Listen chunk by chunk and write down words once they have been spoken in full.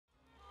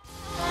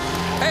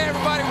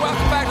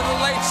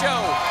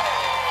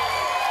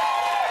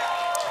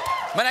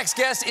My next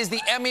guest is the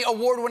Emmy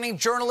award-winning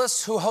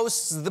journalist who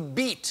hosts The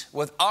Beat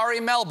with Ari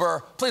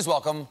Melber. Please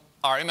welcome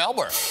Ari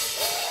Melber.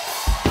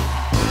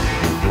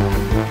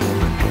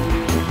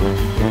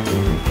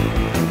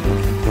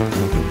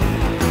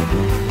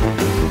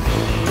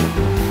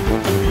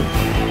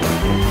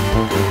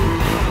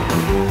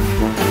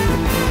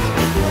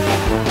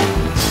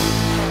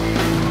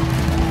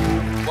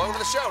 Welcome to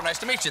the show. Nice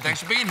to meet you.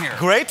 Thanks for being here.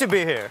 Great to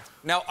be here.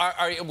 Now,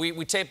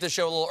 we taped this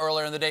show a little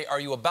earlier in the day. Are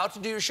you about to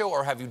do your show,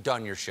 or have you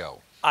done your show?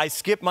 I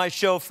skipped my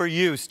show for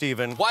you,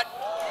 Stephen. What?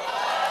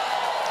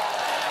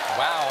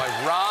 Wow,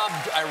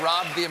 I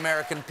robbed the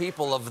American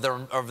people of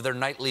their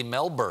nightly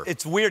Melber.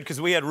 It's weird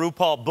because we had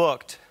RuPaul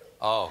booked.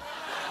 Oh,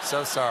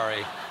 so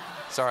sorry.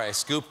 Sorry, I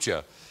scooped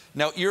you.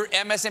 Now, you're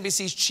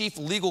MSNBC's chief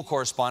legal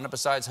correspondent,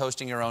 besides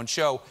hosting your own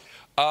show.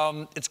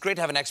 It's great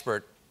to have an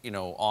expert, you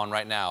know, on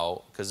right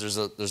now, because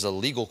there's a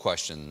legal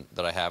question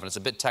that I have, and it's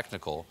a bit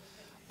technical.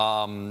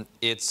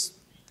 It's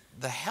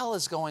the hell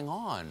is going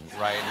on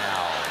right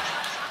now?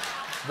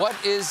 What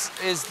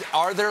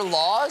are there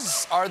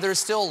laws? Are there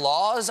still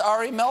laws,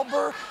 Ari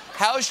Melber?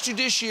 House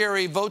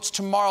Judiciary votes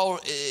tomorrow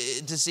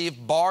to see if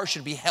Barr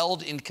should be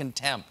held in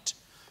contempt,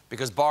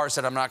 because Barr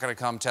said, I'm not going to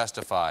come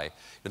testify.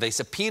 They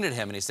subpoenaed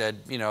him, and he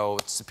said, you know,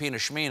 subpoena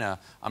shmeena,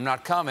 I'm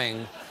not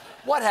coming.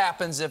 What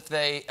happens if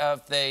they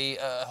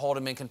hold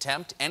him in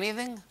contempt?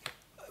 Anything?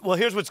 Well,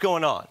 here's what's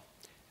going on.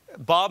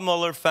 Bob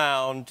Mueller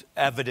found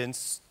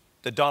evidence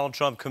that Donald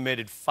Trump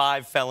committed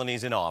 5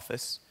 felonies in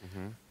office.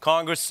 Mm-hmm.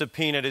 Congress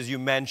subpoenaed, as you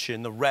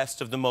mentioned, the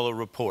rest of the Mueller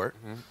report.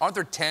 Mm-hmm. Aren't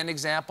there 10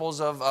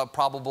 examples of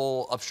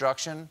probable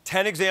obstruction?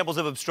 10 examples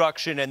of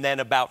obstruction, and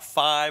then about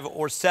 5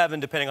 or 7,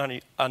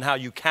 depending on how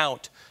you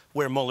count,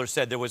 where Mueller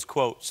said there was,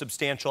 quote,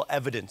 substantial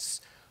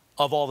evidence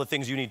of all the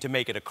things you need to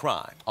make it a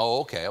crime. Oh,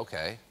 okay,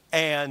 okay.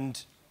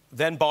 And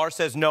then Barr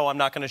says, no, I'm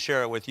not going to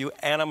share it with you,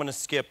 and I'm going to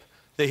skip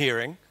the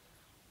hearing.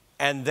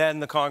 And then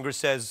the Congress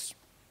says,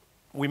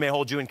 we may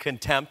hold you in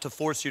contempt to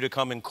force you to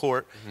come in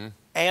court. Mm-hmm.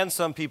 And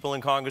some people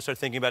in Congress are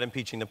thinking about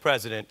impeaching the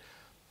president.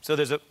 So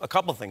there's a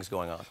couple things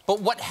going on.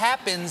 But what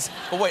happens,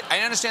 but wait,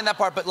 I understand that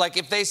part, but like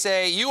if they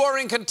say, you are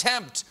in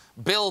contempt,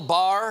 Bill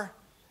Barr,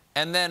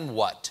 and then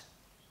what?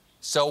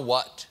 So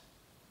what?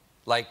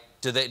 Like,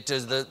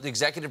 does the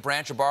executive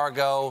branch of Barr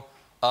go,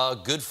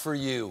 good for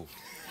you?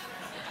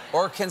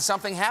 Or can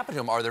something happen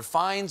to him? Are there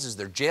fines? Is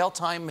there jail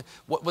time?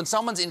 When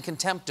someone's in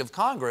contempt of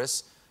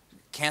Congress,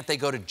 can't they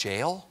go to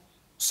jail?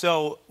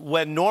 So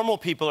when normal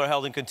people are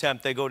held in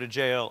contempt, they go to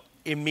jail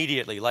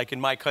immediately, like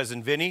in My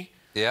Cousin Vinny,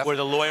 yep, where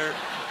the lawyer...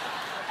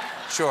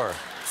 Sure.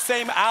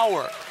 Same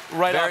hour,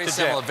 right out the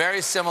jail.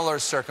 Very similar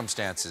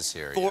circumstances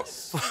here,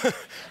 yes.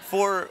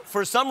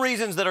 For some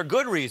reasons that are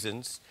good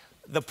reasons,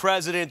 the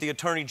president, the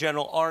attorney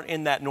general aren't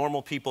in that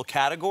normal people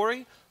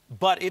category,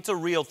 but it's a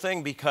real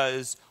thing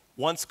because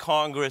once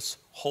Congress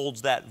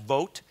holds that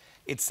vote,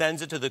 it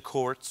sends it to the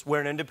courts where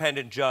an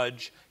independent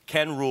judge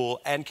can rule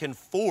and can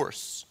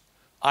force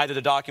either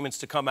the documents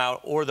to come out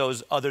or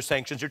those other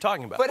sanctions you're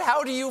talking about. But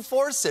how do you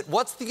force it?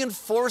 What's the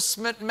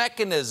enforcement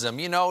mechanism?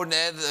 You know,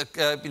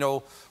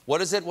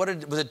 what is it?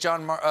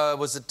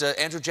 Was it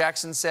Andrew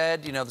Jackson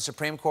said, you know, the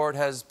Supreme Court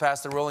has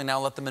passed the ruling, now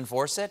let them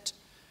enforce it?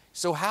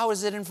 So how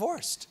is it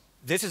enforced?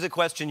 This is a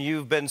question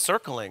you've been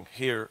circling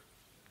here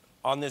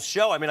on this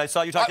show. I mean, I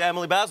saw you talk to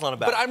Emily Bazelon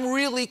about it. But I'm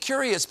really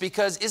curious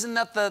because isn't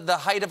that the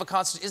height of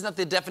isn't that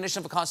the definition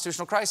of a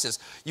constitutional crisis?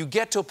 You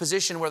get to a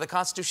position where the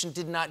Constitution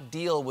did not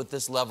deal with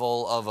this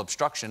level of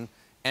obstruction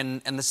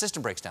and the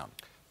system breaks down.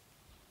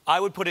 I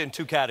would put it in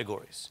 2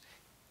 categories.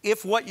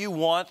 If what you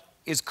want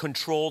is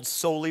controlled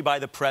solely by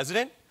the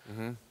president,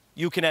 mm-hmm,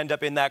 you can end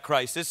up in that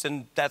crisis,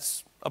 and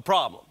that's a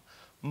problem.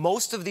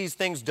 Most of these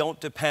things don't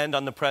depend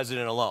on the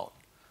president alone.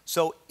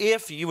 So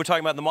if, you were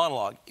talking about in the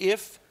monologue,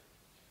 if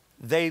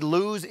they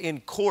lose in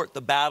court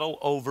the battle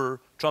over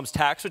Trump's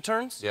tax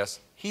returns, yes,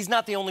 he's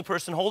not the only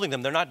person holding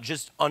them. They're not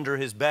just under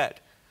his bed.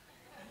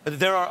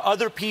 There are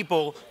other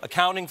people,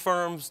 accounting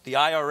firms, the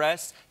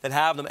IRS, that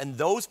have them, and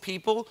those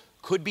people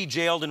could be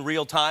jailed in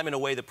real time in a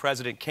way the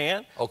president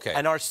can't. Okay.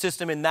 And our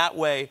system in that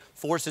way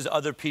forces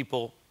other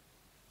people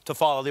to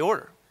follow the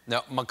order.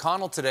 Now,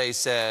 McConnell today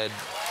said,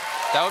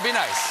 that would be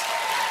nice.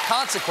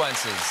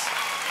 Consequences.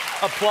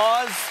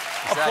 Applause.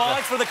 Exactly.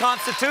 Applause for the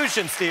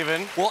Constitution,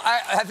 Stephen. Well,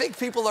 I think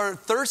people are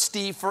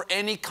thirsty for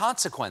any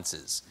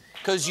consequences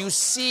because you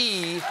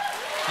see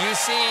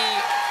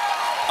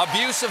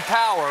abuse of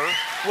power.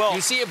 Well,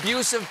 you see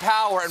abuse of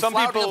power and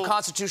flouting of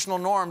constitutional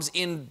norms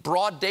in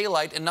broad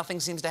daylight, and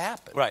nothing seems to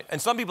happen. Right,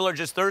 and some people are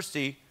just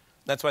thirsty.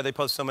 That's why they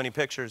post so many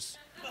pictures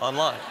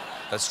online.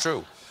 That's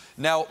true.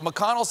 Now,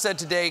 McConnell said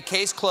today,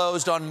 case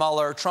closed on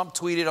Mueller. Trump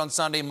tweeted on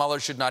Sunday,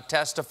 Mueller should not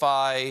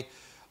testify.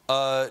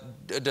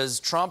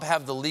 Does Trump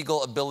have the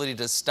legal ability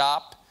to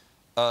stop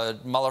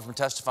Mueller from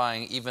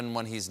testifying even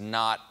when he's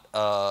not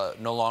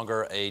no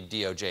longer a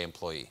DOJ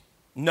employee?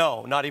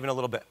 No, not even a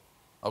little bit.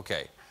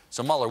 Okay.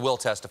 So Mueller will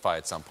testify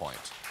at some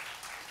point,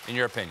 in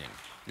your opinion,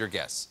 your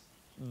guess.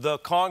 The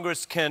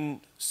Congress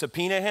can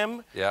subpoena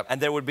him, yep, and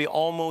there would be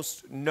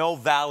almost no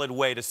valid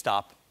way to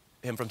stop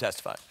him from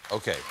testifying.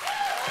 Okay.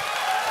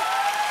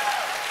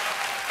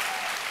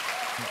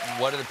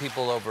 What do the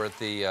people over at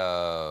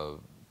the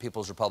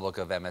People's Republic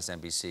of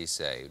MSNBC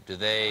say?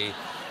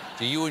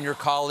 Do you and your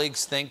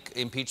colleagues think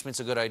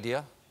impeachment's a good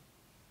idea?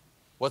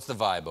 What's the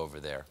vibe over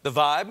there? The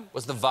vibe?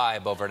 What's the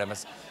vibe over at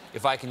MS?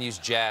 If I can use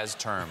jazz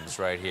terms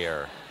right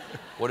here,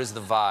 what is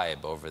the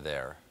vibe over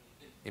there?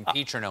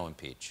 Impeach or no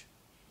impeach?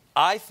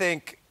 I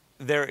think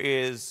there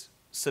is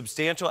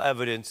substantial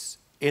evidence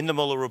in the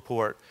Mueller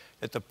report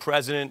that the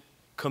president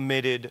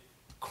committed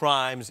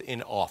crimes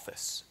in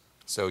office.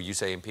 So you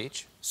say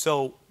impeach?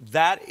 So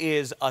that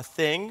is a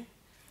thing.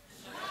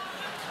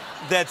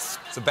 It's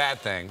a bad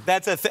thing.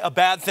 That's a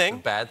bad thing.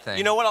 It's a bad thing.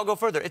 You know what? I'll go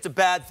further. It's a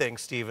bad thing,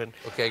 Stephen.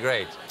 Okay,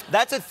 great.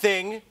 That's a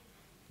thing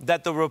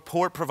that the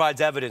report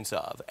provides evidence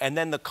of. And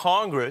then the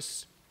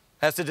Congress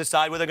has to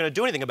decide whether they're going to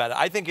do anything about it.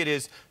 I think it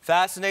is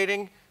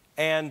fascinating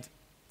and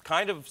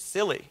kind of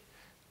silly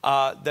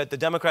that the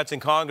Democrats in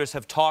Congress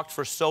have talked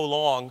for so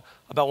long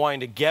about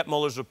wanting to get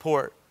Mueller's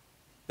report.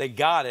 They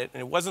got it,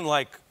 and it wasn't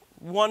like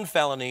one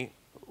felony,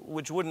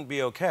 which wouldn't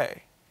be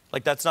okay.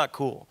 Like, that's not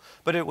cool.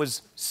 But it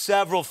was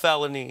several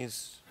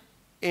felonies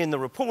in the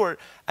report,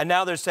 and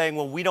now they're saying,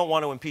 well, we don't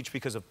want to impeach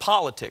because of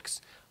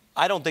politics.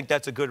 I don't think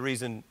that's a good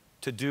reason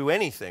to do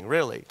anything,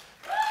 really.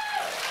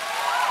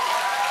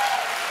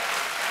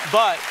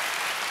 But,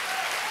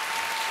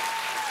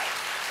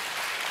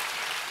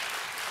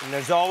 and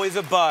there's always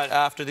a but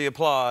after the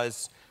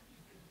applause,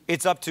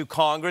 it's up to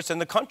Congress and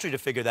the country to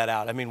figure that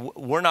out. I mean,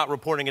 we're not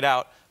reporting it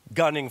out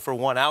gunning for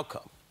one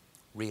outcome.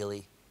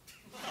 Really?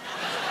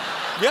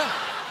 Yeah.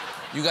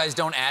 You guys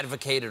don't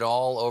advocate at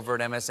all over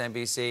at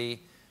MSNBC?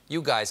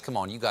 You guys, come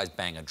on, you guys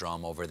bang a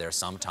drum over there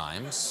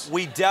sometimes.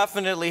 We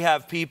definitely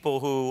have people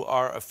who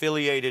are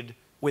affiliated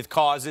with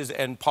causes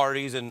and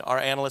parties and are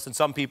analysts, and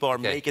some people are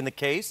making the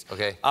case.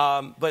 Okay.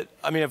 But,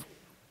 I mean,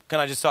 can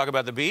I just talk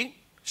about the beat?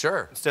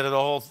 Sure. Instead of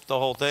the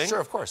whole thing? Sure,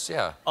 of course,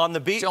 yeah. On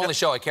the beat... It's the only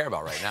show I care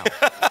about right now.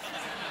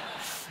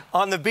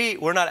 On the beat,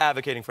 we're not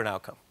advocating for an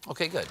outcome.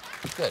 Okay, good,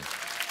 good.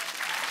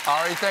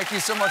 Ari, thank you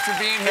so much for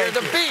being here. Thank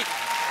The you. Beat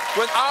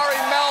with Ari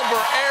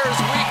Melber airs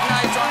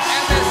weeknights on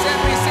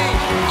MSNBC.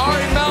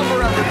 Ari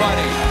Melber,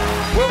 everybody.